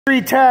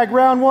Tree tag,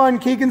 round one.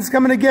 Keegan's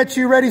coming to get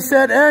you. Ready,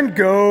 set, and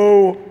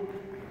go.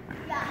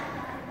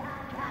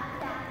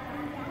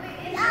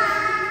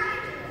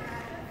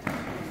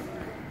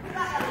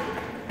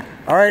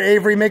 All right,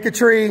 Avery, make a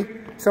tree.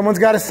 Someone's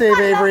got to save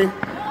Avery.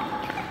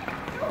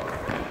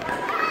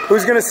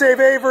 Who's going to save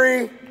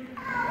Avery?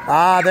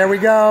 Ah, there we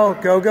go.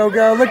 Go, go,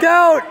 go. Look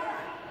out!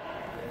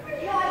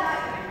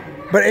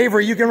 But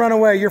Avery, you can run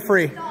away. You're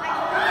free.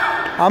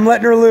 I'm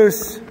letting her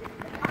loose.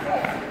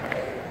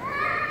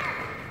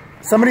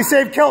 Somebody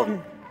save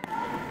Kelton.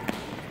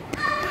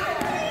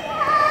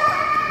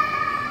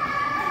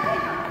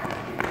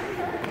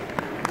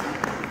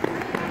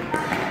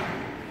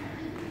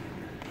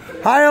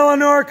 Hi,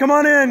 Eleanor. Come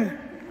on in.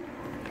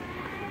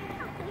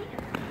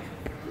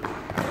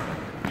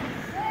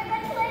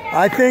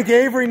 I think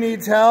Avery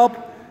needs help.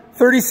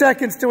 30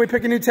 seconds till we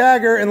pick a new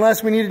tagger,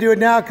 unless we need to do it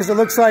now because it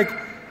looks like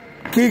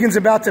Keegan's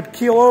about to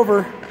keel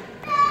over.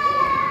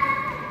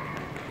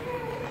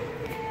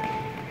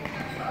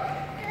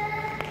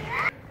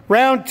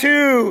 Round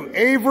two,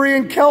 Avery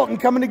and Kelton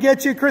coming to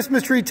get you.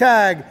 Christmas tree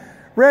tag.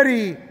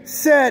 Ready,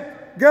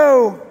 set,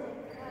 go.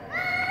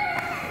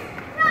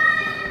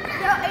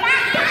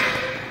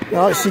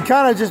 Well, she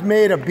kind of just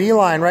made a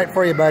beeline right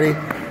for you, buddy.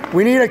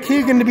 We need a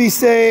Keegan to be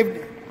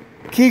saved.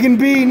 Keegan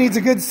B needs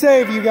a good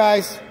save, you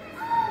guys.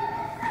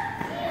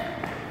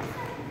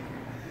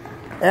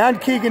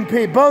 And Keegan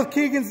P. Both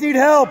Keegans need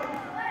help.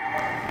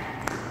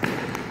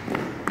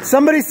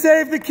 Somebody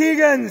save the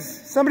Keegans.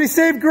 Somebody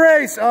save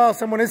Grace. Oh,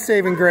 someone is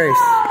saving Grace.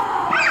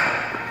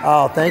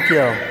 Oh, thank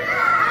you.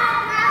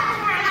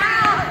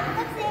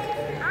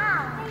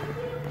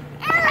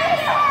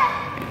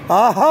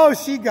 Oh,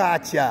 she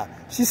got ya.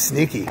 She's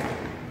sneaky.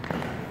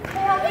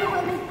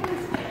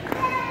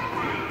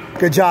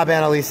 Good job,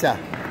 Annalisa.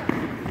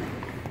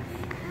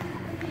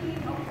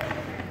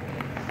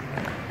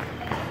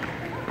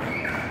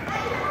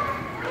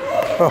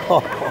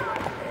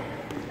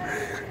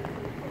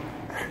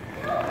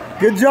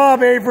 Good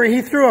job, Avery.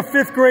 He threw a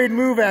 5th grade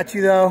move at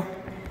you, though.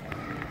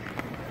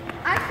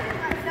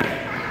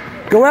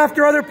 Go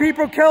after other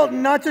people,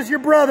 Kelton, not just your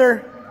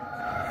brother.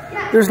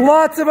 There's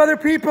lots of other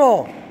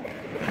people.